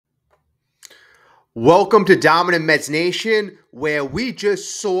Welcome to Dominant Mets Nation, where we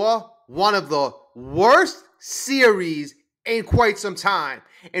just saw one of the worst series in quite some time.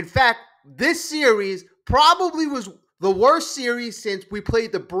 In fact, this series probably was the worst series since we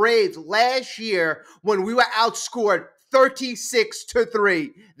played the Braves last year when we were outscored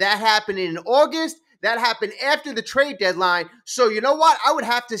 36-3. That happened in August. That happened after the trade deadline. So you know what? I would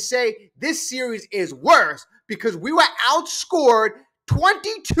have to say this series is worse because we were outscored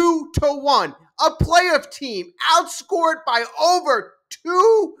 22-1. A playoff team outscored by almost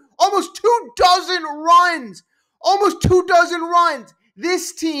 2 dozen runs. Almost 2 dozen runs.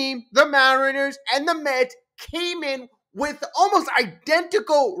 This team, the Mariners and the Mets, came in with almost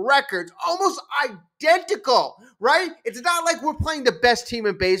identical records. Almost identical, right? It's not like we're playing the best team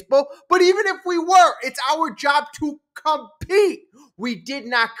in baseball, but even if we were, it's our job to compete. We did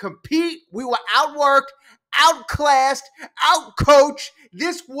not compete. We were outworked, outclassed, outcoached.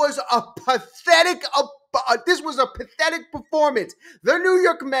 This was a pathetic performance. The New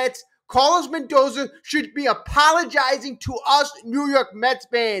York Mets, Carlos Mendoza should be apologizing to us New York Mets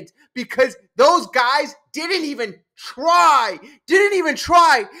fans because those guys didn't even try.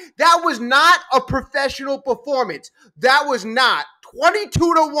 That was not a professional performance. That was not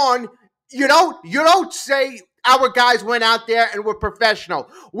 22-1. You don't say our guys went out there and were professional.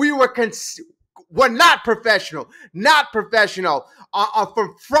 We're not professional. Not professional.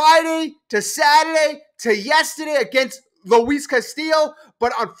 From Friday to Saturday to yesterday against Luis Castillo,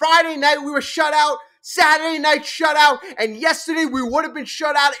 but on Friday night we were shut out. Saturday night shut out, and yesterday we would have been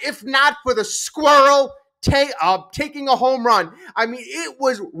shut out if not for the squirrel taking a home run. I mean, it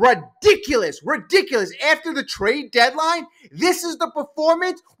was ridiculous. After the trade deadline, this is the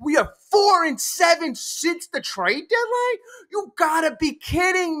performance. We are 4-7 since the trade deadline. You gotta be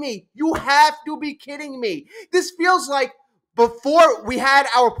kidding me. You have to be kidding me. This feels like before we had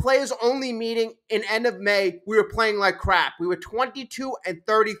our players only meeting in end of May, we were playing like crap. We were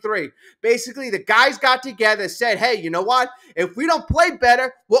 22-33. Basically, the guys got together and said, hey, you know what? If we don't play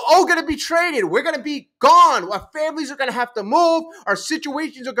better, we're all going to be traded. We're going to be gone. Our families are going to have to move. Our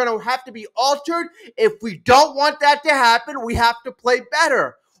situations are going to have to be altered. If we don't want that to happen, we have to play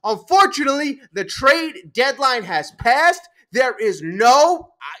better. Unfortunately, the trade deadline has passed. There is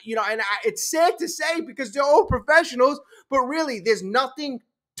no, it's sad to say because they're all professionals, but really there's nothing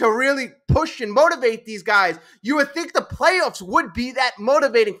to really push and motivate these guys. You would think the playoffs would be that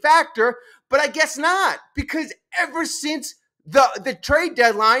motivating factor, but I guess not, because ever since the trade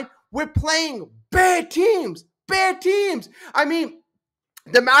deadline, we're playing bad teams. I mean,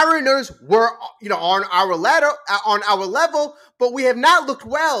 the Mariners were, on our level, but we have not looked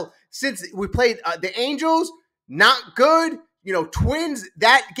well since we played the Angels. Not good. Twins,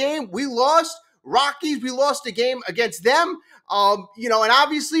 that game, we lost. Rockies, we lost a game against them. And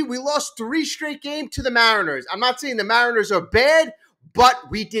obviously we lost 3 straight games to the Mariners. I'm not saying the Mariners are bad, but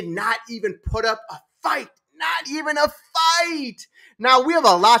we did not even put up a fight. Not even a fight. Now, we have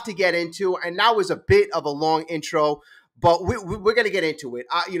a lot to get into, and that was a bit of a long intro, but we're going to get into it.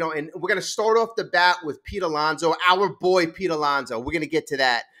 And we're going to start off the bat with Pete Alonso, our boy Pete Alonso. We're going to get to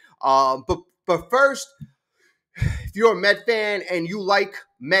that. But first, if you're a Met fan and you like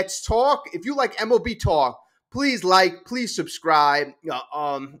Mets talk, if you like MLB talk, please subscribe.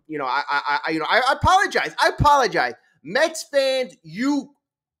 I apologize. Mets fans, you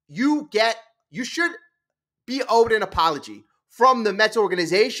should be owed an apology from the Mets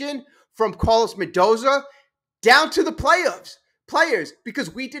organization, from Carlos Mendoza, down to the players,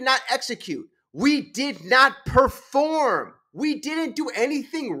 because we did not execute. We did not perform. We didn't do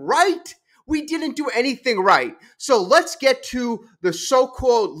anything right. So let's get to the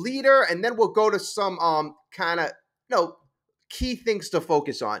so-called leader, and then we'll go to some key things to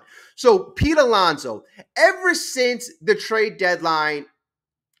focus on. So Pete Alonso, ever since the trade deadline,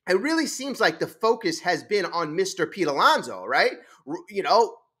 it really seems like the focus has been on Mr. Pete Alonso, right?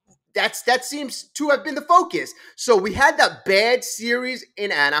 That seems to have been the focus. So we had that bad series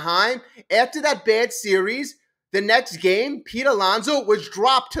in Anaheim. After that bad series, the next game, Pete Alonso was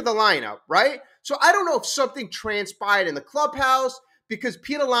dropped to the lineup, right? So I don't know if something transpired in the clubhouse because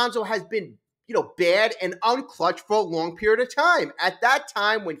Pete Alonso has been, bad and unclutched for a long period of time. At that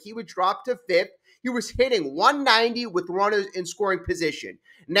time, when he was dropped to 5th, he was hitting 190 with runners in scoring position.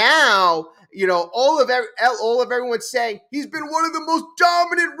 Now, all of everyone saying he's been one of the most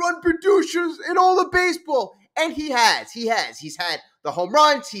dominant run producers in all of baseball. And he has. He's had the home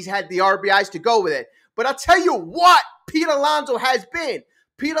runs. He's had the RBIs to go with it. But I'll tell you what Pete Alonso has been.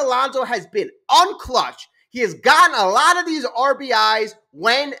 Pete Alonso has been unclutched. He has gotten a lot of these RBIs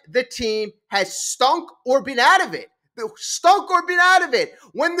when the team has stunk or been out of it.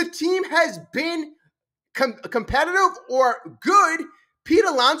 When the team has been competitive or good, Pete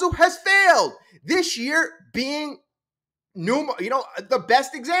Alonso has failed. This year being the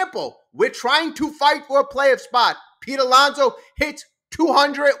best example. We're trying to fight for a playoff spot. Pete Alonso hits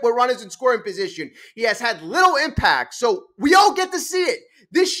 200 with runners in scoring position. He has had little impact, so we all get to see it.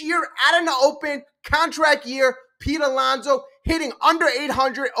 This year, out in the open, contract year, Pete Alonso hitting under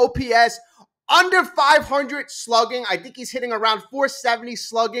 800 OPS, under 500 slugging. I think he's hitting around 470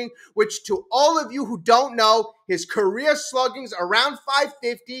 slugging, which to all of you who don't know, his career slugging's around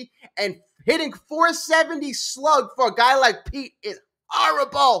 550, and hitting 470 slug for a guy like Pete is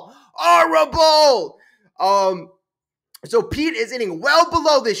horrible. Horrible. So Pete is hitting well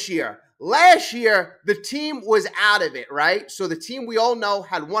below this year. Last year, the team was out of it, right? So the team we all know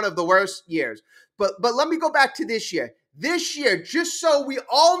had one of the worst years. But let me go back to this year. This year, just so we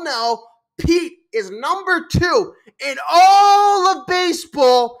all know, Pete is number 2 in all of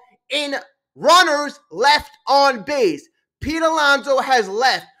baseball in runners left on base. Pete Alonso has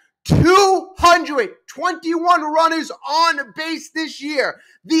left 221 runners on base this year.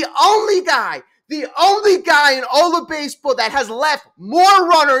 The only guy in all of baseball that has left more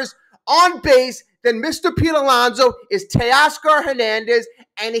runners on base than Mr. Pete Alonso is Teoscar Hernandez,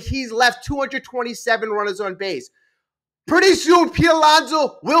 and he's left 227 runners on base. Pretty soon, Pete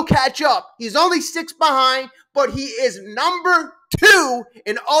Alonso will catch up. He's only 6 behind, but he is number 2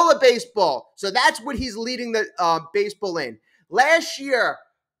 in all of baseball. So that's what he's leading the baseball in. Last year,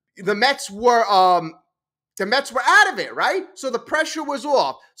 the Mets were out of it, right? So the pressure was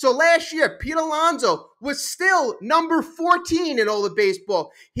off. So last year, Pete Alonso was still number 14 in all of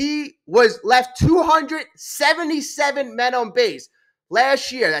baseball. He was left 277 men on base.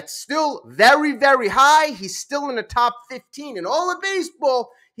 Last year, that's still very, very high. He's still in the top 15 in all of baseball.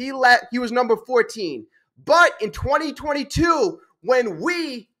 He was number 14. But in 2022, when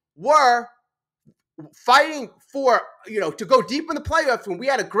we were fighting for, to go deep in the playoffs, when we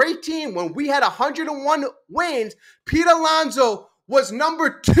had a great team, when we had 101 wins, Pete Alonso was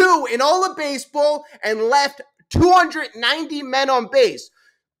number 2 in all of baseball and left 290 men on base.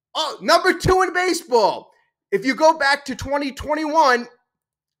 Oh, number 2 in baseball. If you go back to 2021,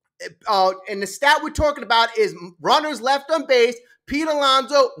 and the stat we're talking about is runners left on base, Pete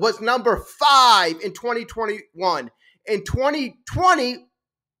Alonso was number 5 in 2021. In 2020,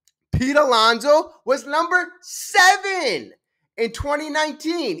 Pete Alonso was number 7 in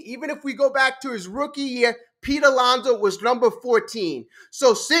 2019. Even if we go back to his rookie year, Pete Alonso was number 14.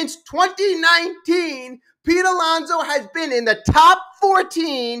 So since 2019, Pete Alonso has been in the top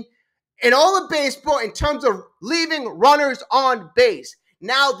 14 in all of baseball in terms of leaving runners on base.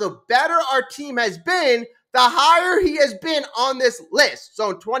 Now, the better our team has been, the higher he has been on this list.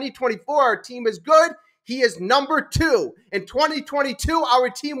 So in 2024, our team is good. He is number 2. In 2022, our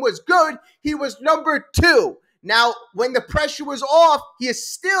team was good. He was number 2. Now, when the pressure was off, he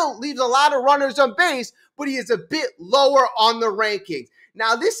still leaves a lot of runners on base, but he is a bit lower on the rankings.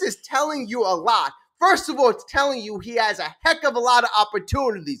 Now, this is telling you a lot. First of all, it's telling you he has a heck of a lot of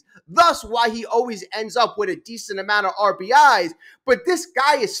opportunities. Thus, why he always ends up with a decent amount of RBIs. But this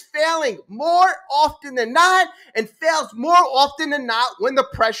guy is failing more often than not, and fails more often than not when the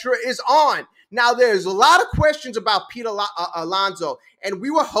pressure is on. Now, there's a lot of questions about Pete Alonso, and we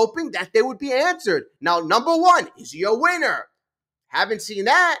were hoping that they would be answered. Now, number 1, is he a winner? Haven't seen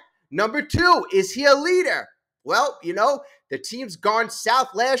that. Number 2, is he a leader? Well, the team's gone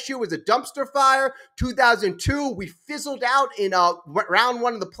south. Last year was a dumpster fire. 2002, we fizzled out in round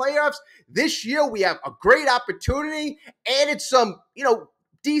 1 of the playoffs. This year, we have a great opportunity, added some,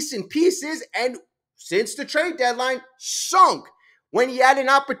 decent pieces, and since the trade deadline, sunk. When he had an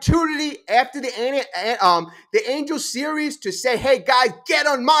opportunity after the Angels series to say, hey, guys, get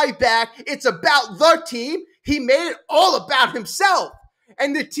on my back. It's about the team. He made it all about himself.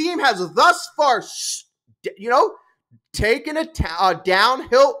 And the team has thus far, taken a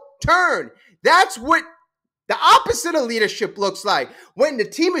downhill turn. That's what the opposite of leadership looks like. When the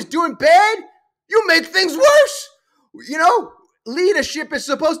team is doing bad, you make things worse. Leadership is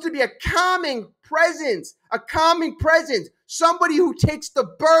supposed to be a calming presence, somebody who takes the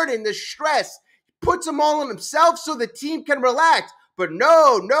burden, the stress, puts them all on himself so the team can relax. But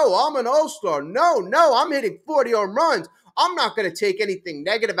no, I'm an all-star. No, I'm hitting 40 home runs. I'm not going to take anything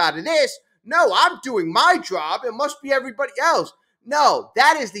negative out of this. No, I'm doing my job. It must be everybody else. No,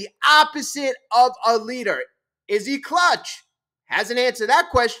 that is the opposite of a leader. Is he clutch? Hasn't answered that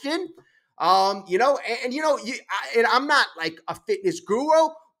question. I'm not like a fitness guru,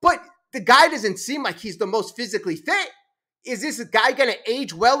 but the guy doesn't seem like he's the most physically fit. Is this guy going to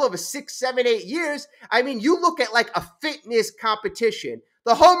age well over 6, 7, 8 years? I mean, you look at like a fitness competition.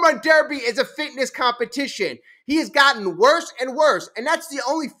 The home run derby is a fitness competition. He has gotten worse and worse, and that's the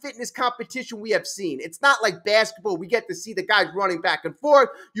only fitness competition we have seen. It's not like basketball. We get to see the guys running back and forth.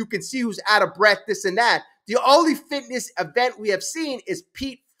 You can see who's out of breath, this and that. The only fitness event we have seen is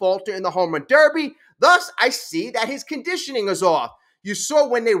Pete falter in the home run derby. Thus, I see that his conditioning is off. You saw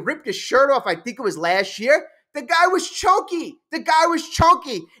when they ripped his shirt off, I think it was last year, the guy was chunky. The guy was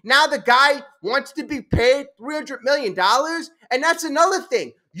chunky. Now the guy wants to be paid $300 million. And that's another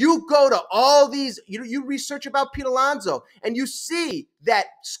thing. You go to all these, you research about Pete Alonso, and you see that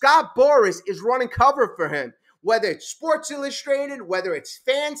Scott Boras is running cover for him. Whether it's Sports Illustrated, whether it's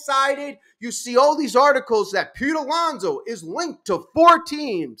fan-sided, you see all these articles that Pete Alonso is linked to 4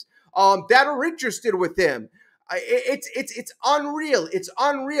 teams that are interested with him. It's unreal. It's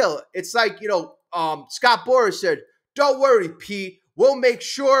unreal. It's like, Scott Boras said, "Don't worry, Pete. We'll make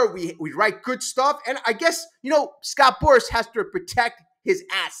sure we write good stuff." And I guess, Scott Boras has to protect his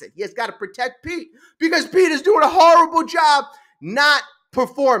asset. He has got to protect Pete because Pete is doing a horrible job not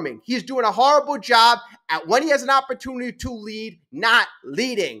performing. He's doing a horrible job at when he has an opportunity to lead, not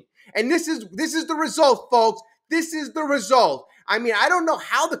leading. And this is the result, folks. This is the result. I mean, I don't know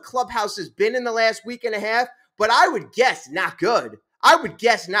how the clubhouse has been in the last week and a half, but I would guess not good. I would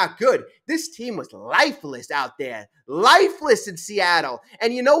guess not good. This team was lifeless out there. Lifeless in Seattle.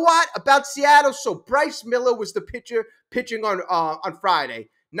 And you know what about Seattle? So Bryce Miller was the pitcher pitching on Friday.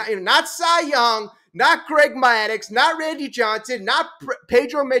 Not Cy Young, not Greg Maddux, not Randy Johnson, not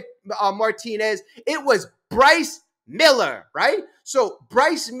Pedro Martinez. It was Bryce Miller, right? So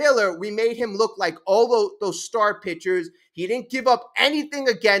Bryce Miller, we made him look like all those star pitchers. He didn't give up anything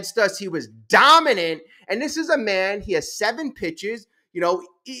against us. He was dominant. And this is a man, he has 7 pitches.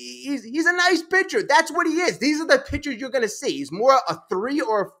 He's a nice pitcher. That's what he is. These are the pitchers you're going to see. He's more a 3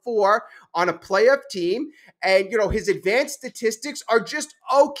 or a 4 on a playoff team. And, his advanced statistics are just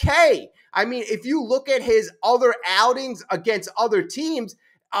okay. I mean, if you look at his other outings against other teams,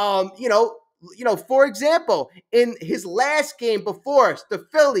 for example, in his last game before us, the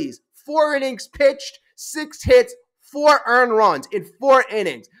Phillies, 4 innings pitched, 6 hits, 4 earned runs in 4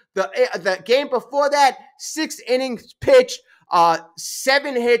 innings. The game before that, 6 innings pitched,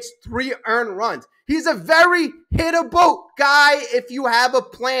 7 hits, 3 earned runs. He's a very hittable guy if you have a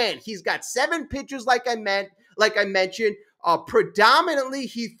plan. He's got 7 pitches, like I mentioned. Predominantly,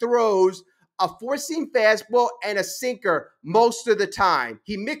 he throws a 4-seam fastball and a sinker most of the time.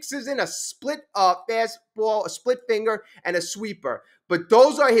 He mixes in a split fastball, a split finger, and a sweeper. But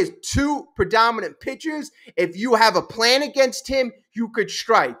those are his 2 predominant pitches. If you have a plan against him, you could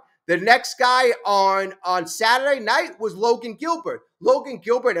strike. The next guy on Saturday night was Logan Gilbert. Logan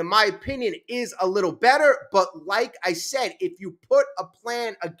Gilbert, in my opinion, is a little better. But like I said, if you put a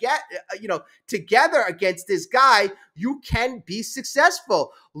plan together against this guy, you can be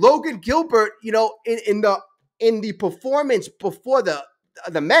successful. Logan Gilbert, in the performance before the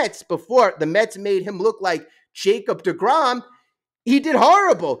Mets, before the Mets made him look like Jacob deGrom, he did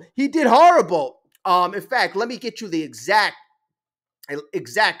horrible. He did horrible. In fact, let me get you the exact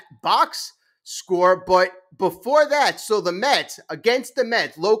box score, but before that, so against the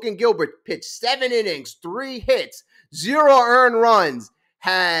Mets, Logan Gilbert pitched 7 innings, 3 hits, 0 earned runs,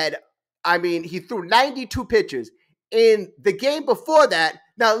 he threw 92 pitches. In the game before that,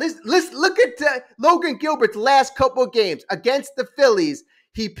 now let's look at Logan Gilbert's last couple of games. Against the Phillies,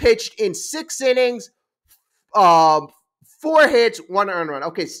 he pitched in 6 innings, 4 hits, 1 earned run.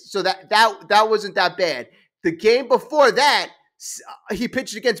 Okay, so that wasn't that bad. The game before that, he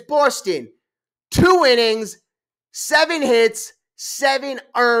pitched against Boston, 2 innings, 7 hits, 7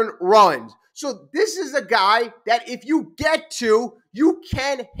 earned runs. So this is a guy that if you get to, you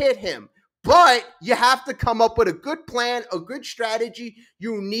can hit him. But you have to come up with a good plan, a good strategy.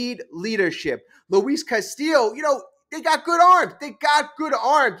 You need leadership. Luis Castillo, they got good arms. They got good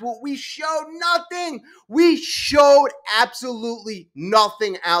arms. Well, we showed nothing. We showed absolutely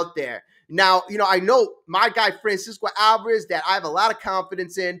nothing out there. Now, I know my guy Francisco Alvarez that I have a lot of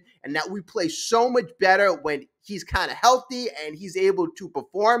confidence in and that we play so much better when he's kind of healthy and he's able to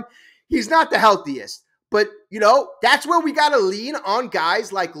perform. He's not the healthiest, but, that's where we got to lean on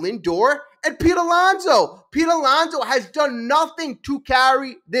guys like Lindor and Pete Alonso. Pete Alonso has done nothing to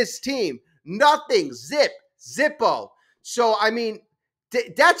carry this team. Nothing. Zippo. So,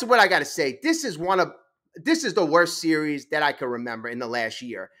 that's what I got to say. This is the worst series that I can remember in the last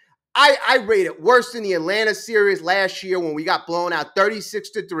year. I rate it worse than the Atlanta series last year when we got blown out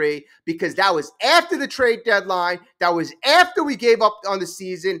 36-3 because that was after the trade deadline. That was after we gave up on the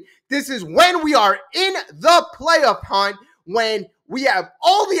season. This is when we are in the playoff hunt. when we have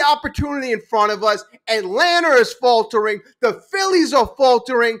all the opportunity in front of us. Atlanta is faltering. The Phillies are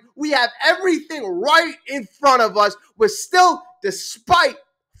faltering. We have everything right in front of us. We're still, despite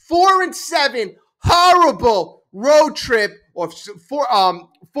 4-7, horrible road trip, or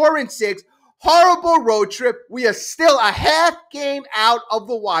 4-6, horrible road trip. We are still a half game out of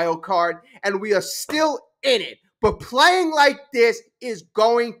the wild card, and we are still in it. But playing like this is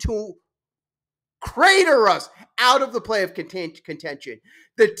going to crater us out of the playoff contention.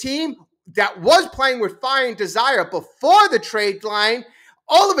 The team that was playing with fire and desire before the trade line,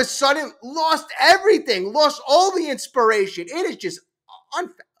 all of a sudden lost everything, lost all the inspiration. It is just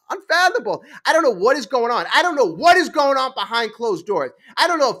unfathomable. I don't know what is going on. I don't know what is going on behind closed doors. I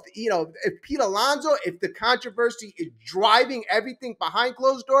don't know if Pete Alonso, if the controversy is driving everything behind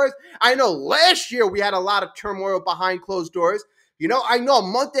closed doors. I know last year we had a lot of turmoil behind closed doors. I know a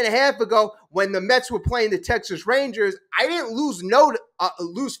month and a half ago when the Mets were playing the Texas Rangers, I didn't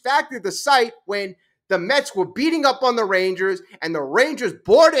lose fact of the sight when the Mets were beating up on the Rangers and the Rangers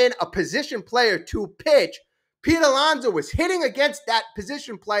brought in a position player to pitch. Pete Alonso was hitting against that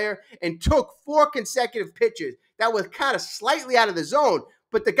position player and took 4 consecutive pitches. That was kind of slightly out of the zone,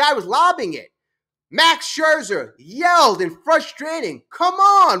 but the guy was lobbing it. Max Scherzer yelled in frustration, "Come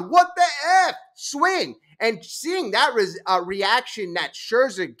on, what the F? Swing." And seeing that reaction that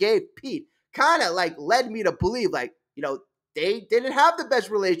Scherzer gave Pete kind of led me to believe they didn't have the best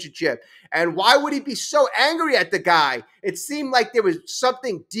relationship. And why would he be so angry at the guy? It seemed like there was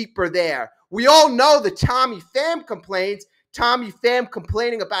something deeper there. We all know the Tommy Pham complaints. Tommy Pham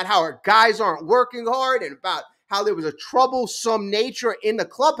complaining about how our guys aren't working hard and about how there was a troublesome nature in the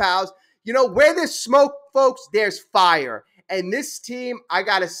clubhouse. Where there's smoke, folks, there's fire. And this team, I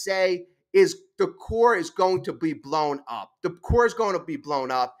got to say, the core is going to be blown up. The core is going to be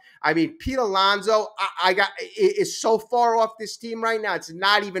blown up. I mean, Pete Alonso is so far off this team right now. It's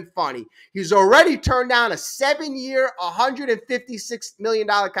not even funny. He's already turned down a 7-year, $156 million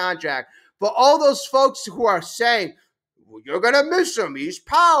contract. For all those folks who are saying, well, you're going to miss him. He's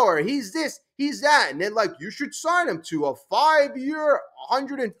power. He's this, he's that. And then you should sign him to a 5-year,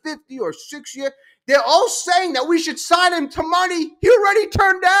 150 or 6-year. They're all saying that we should sign him to money he already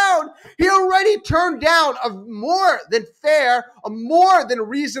turned down. He already turned down a more than fair, a more than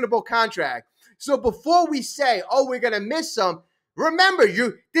reasonable contract. So before we say, oh, we're going to miss him, remember,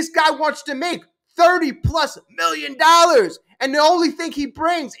 this guy wants to make $30+ million. And the only thing he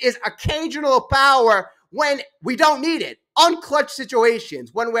brings is occasional power when we don't need it. Unclutched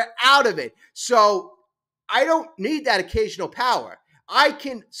situations, when we're out of it. So I don't need that occasional power. I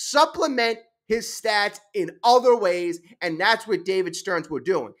can supplement his stats in other ways, and that's what David Stearns were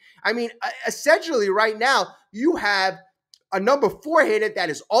doing. I mean, essentially right now, you have a number 4 hitter that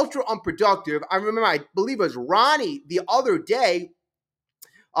is ultra unproductive. I believe it was Ronnie the other day.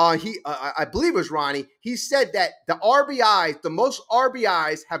 I believe it was Ronnie. He said that the most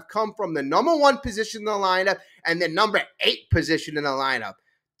RBIs have come from the number 1 position in the lineup and the number 8 position in the lineup.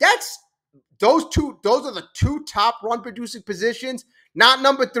 Those are the 2 top run producing positions. Not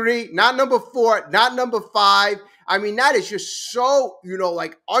number 3, not number 4, not number 5. I mean, that is just so,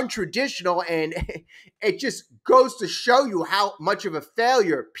 untraditional, and it just goes to show you how much of a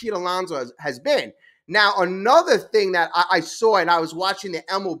failure Pete Alonso has been. Now, another thing that I saw, and I was watching the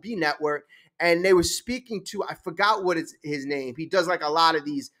MLB Network, and they were speaking to, I forgot what is his name. He does a lot of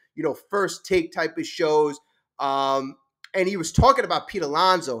these, first take type of shows, and he was talking about Pete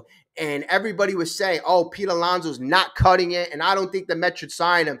Alonso. And everybody was saying, oh, Pete Alonso's not cutting it, and I don't think the Mets should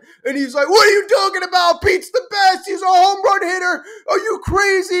sign him. And he's like, what are you talking about? Pete's the best. He's a home run hitter. Are you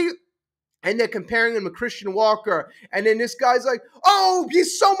crazy? And they're comparing him to Christian Walker. And then this guy's like, oh,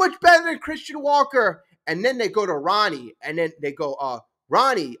 he's so much better than Christian Walker. And then they go to Ronnie, and then they go,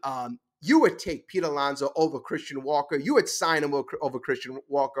 Ronnie, you would take Pete Alonso over Christian Walker. You would sign him over Christian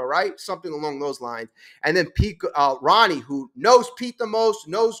Walker, right? Something along those lines. And then Ronnie, who knows Pete the most,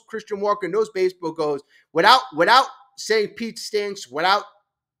 knows Christian Walker, knows baseball, goes, without saying Pete stinks, without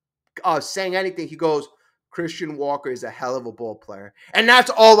saying anything, he goes, Christian Walker is a hell of a ball player. And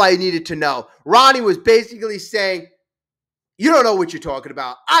that's all I needed to know. Ronnie was basically saying, you don't know what you're talking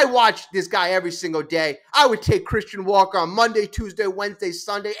about. I watch this guy every single day. I would take Christian Walker on Monday, Tuesday, Wednesday,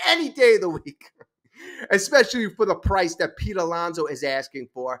 Sunday, any day of the week, especially for the price that Pete Alonso is asking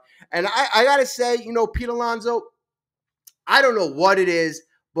for. And I got to say, Pete Alonso, I don't know what it is,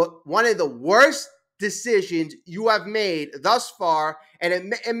 but one of the worst decisions you have made thus far, and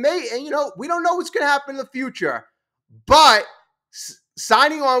it may, we don't know what's going to happen in the future, but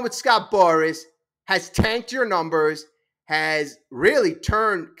signing on with Scott Boras has tanked your numbers, has really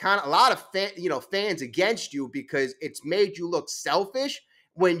turned kind of a lot of fans against you because it's made you look selfish.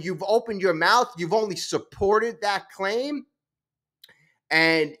 When you've opened your mouth, you've only supported that claim.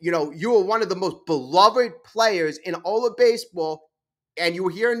 And, you were one of the most beloved players in all of baseball, and you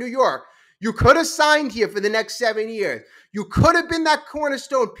were here in New York. You could have signed here for the next 7 years. You could have been that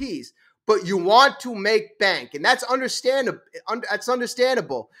cornerstone piece, but you want to make bank, and that's understandable. That's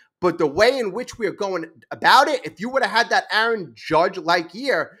understandable. But the way in which we are going about it, if you would have had that Aaron Judge-like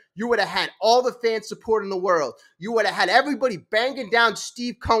year, you would have had all the fan support in the world. You would have had everybody banging down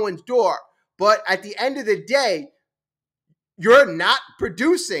Steve Cohen's door. But at the end of the day, you're not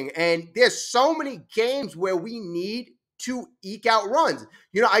producing. And there's so many games where we need to eke out runs.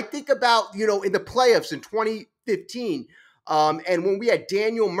 I think about, in the playoffs in 2015, and when we had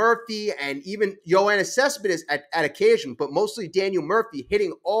Daniel Murphy and even Yoenis Cespedes at occasion, but mostly Daniel Murphy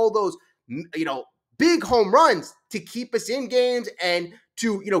hitting all those, big home runs to keep us in games and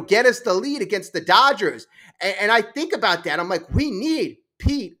to, get us the lead against the Dodgers. And I think about that. I'm like, we need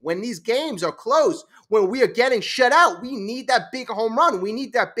Pete when these games are close, when we are getting shut out. We need that big home run. We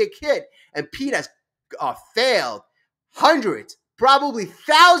need that big hit. And Pete has failed hundreds, probably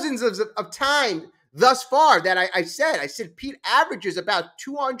thousands of times thus far that I said Pete averages about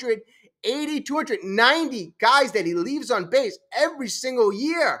 280, 290 guys that he leaves on base every single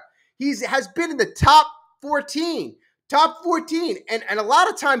year. He has been in the top 14, and a lot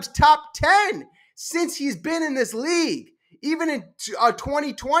of times top 10 since he's been in this league. Even in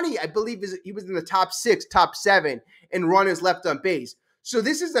 2020, I believe he was in the top 6, top 7 in runners left on base. So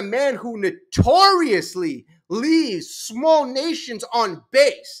this is a man who notoriously leaves small nations on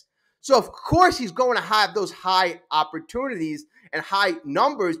base. So of course he's going to have those high opportunities and high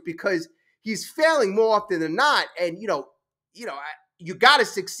numbers because he's failing more often than not. And you got to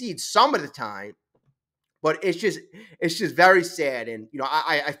succeed some of the time. But it's just very sad. And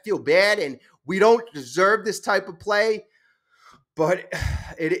I feel bad, and we don't deserve this type of play. But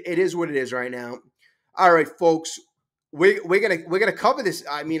it is what it is right now. All right, folks, we're gonna cover this.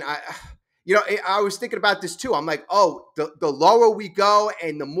 I mean, I was thinking about this too. I'm like, the lower we go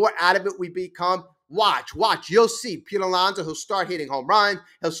and the more out of it we become. Watch. You'll see Pete Alonso. He'll start hitting home runs.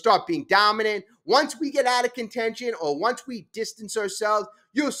 He'll start being dominant. Once we get out of contention or once we distance ourselves,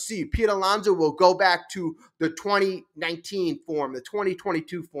 you'll see Pete Alonso will go back to the 2019 form, the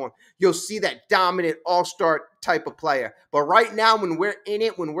 2022 form. You'll see that dominant all-star type of player. But right now, when we're in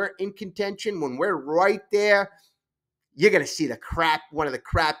it, when we're in contention, when we're right there, you're going to see one of the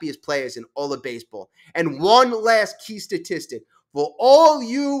crappiest players in all of baseball. And one last key statistic. For all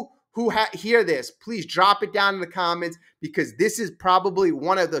you who hear this, please drop it down in the comments because this is probably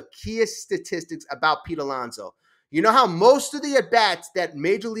one of the keyest statistics about Pete Alonso. You know how most of the at-bats that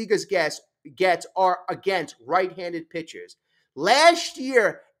major leaguers gets are against right-handed pitchers. Last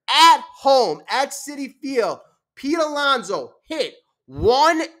year, at home, at Citi Field, Pete Alonso hit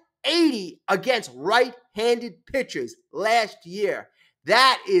 180 against right-handed pitchers last year.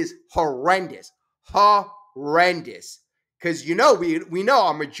 That is horrendous. Because we know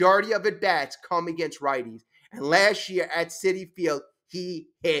a majority of at-bats come against righties. And last year at Citi Field, he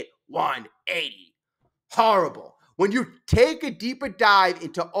hit 180. Horrible. When you take a deeper dive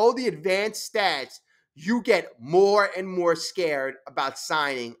into all the advanced stats, you get more and more scared about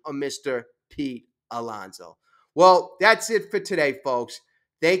signing a Mr. Pete Alonso. Well, that's it for today, folks.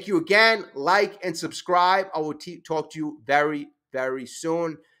 Thank you again. Like and subscribe. I will talk to you very, very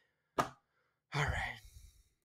soon. All right.